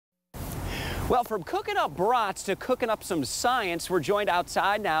Well, from cooking up brats to cooking up some science, we're joined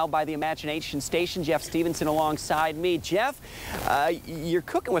outside now by the Imagination Station, Jeff Stevenson alongside me. Jeff, you're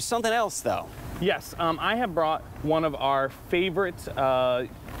cooking with something else, though. Yes, I have brought one of our favorite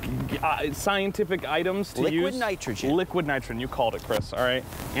scientific items to use. Liquid nitrogen. Liquid nitrogen, you called it, Chris, all right?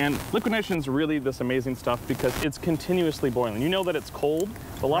 And liquid nitrogen is really this amazing stuff because it's continuously boiling. You know that it's cold,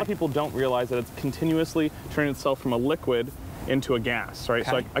 but a lot of people don't realize that it's continuously turning itself from a liquid into a gas, right?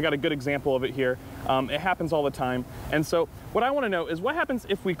 Okay. So I got a good example of it here. It happens all the time. And so what I want to know is what happens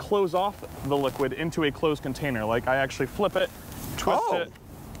if we close off the liquid into a closed container? Like I actually flip it, twist it,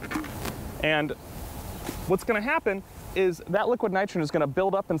 and what's going to happen is that liquid nitrogen is going to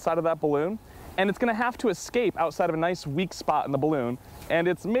build up inside of that balloon, and it's going to have to escape outside of a nice weak spot in the balloon, and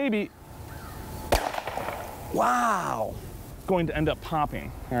it's maybe going to end up popping.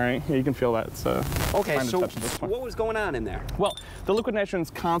 All right, here you can feel that. It's okay. So what was going on in there? Well, the liquid nitrogen is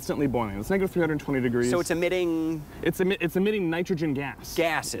constantly boiling. It's negative 320 degrees. So it's emitting. It's emitting nitrogen gas.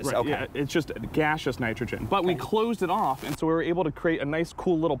 Gases. Right, okay. Yeah, it's just gaseous nitrogen. But we closed it off, and so we were able to create a nice,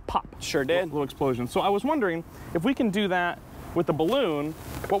 cool little pop. Sure did. Little explosion. So I was wondering if we can do that with a balloon,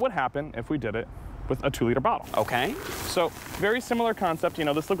 what would happen if we did it with a 2-liter bottle? Okay. So very similar concept. You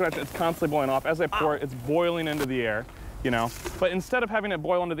know, this liquid nitrogen, it's constantly boiling off. As I pour it, it's boiling into the air. You know, but instead of having it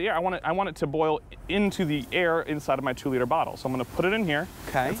boil into the air, I want it to boil into the air inside of my 2-liter bottle. So I'm going to put it in here.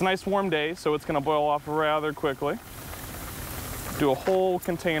 Okay. It's a nice warm day, so it's going to boil off rather quickly. Do a whole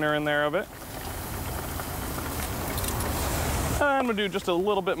container in there of it. I'm going to do just a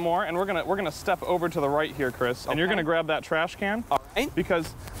little bit more, and we're gonna step over to the right here, Chris. And you're going to grab that trash can. All right.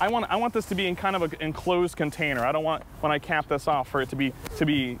 Because I want this to be in kind of an enclosed container. I don't want, when I cap this off, for it to be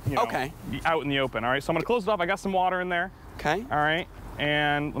you know, be out in the open. All right. So I'm going to close it off. I got some water in there. Okay. All right.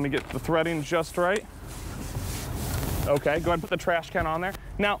 And let me get the threading just right. Okay. Go ahead and put the trash can on there.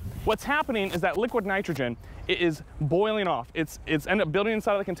 Now, what's happening is that liquid nitrogen, it is boiling off. It's ended up building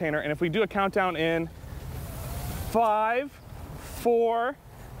inside of the container. And if we do a countdown in 5, 4,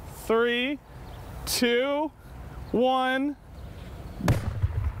 3, 2, 1.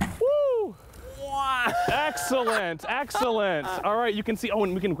 Woo! Wow. Excellent, excellent. All right, you can see, oh,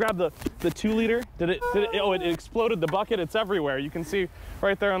 and we can grab the 2-liter. Oh, it exploded the bucket. It's everywhere. You can see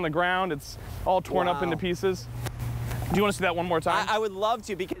right there on the ground. It's all torn up into pieces. Do you want to see that one more time? I would love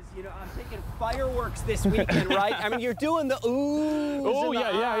to, because, you know, I'm thinking fireworks this weekend, right? I mean, you're doing the oohs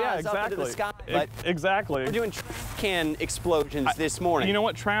and the ahs exactly. up into the sky, but exactly. we're doing trash can explosions this morning. You know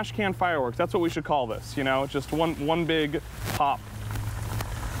what? Trash can fireworks. That's what we should call this. You know, just one big pop.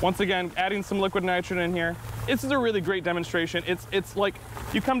 Once again, adding some liquid nitrogen in here. This is a really great demonstration. It's like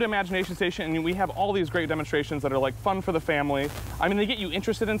you come to Imagination Station and we have all these great demonstrations that are like fun for the family. I mean, they get you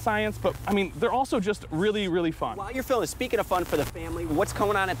interested in science, but I mean, they're also just really, really fun. While you're filming, speaking of fun for the family, what's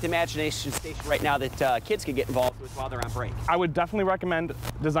going on at the Imagination Station right now that kids can get involved with while they're on break? I would definitely recommend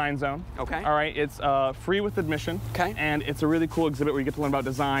Design Zone. Okay. All right, it's free with admission. Okay. And it's a really cool exhibit where you get to learn about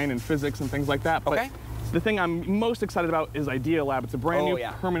design and physics and things like that. Okay. But the thing I'm most excited about is Idea Lab. It's a brand new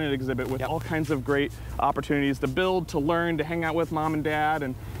permanent exhibit with all kinds of great opportunities to build, to learn, to hang out with mom and dad,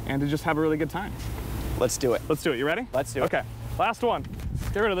 and to just have a really good time. Let's do it. Let's do it. You ready? Let's do it. Okay. Last one.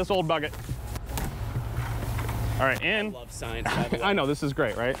 Get rid of this old bucket. All right, in. I love science, by the way. I know, this is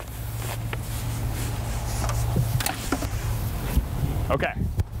great, right? Okay.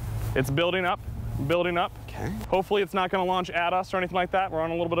 It's building up, building up. Okay. Hopefully it's not going to launch at us or anything like that. We're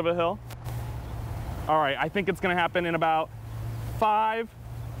on a little bit of a hill. All right, I think it's going to happen in about 5,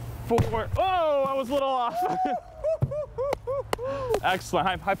 4. Oh, I was a little off.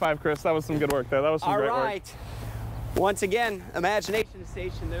 Excellent. High five, Chris. That was some good work there. That was some great work. All right. Once again, Imagination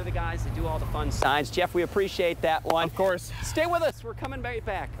Station, they're the guys that do all the fun science. Jeff, we appreciate that one. Of course. Stay with us. We're coming right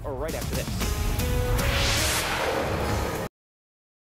back, or right after this.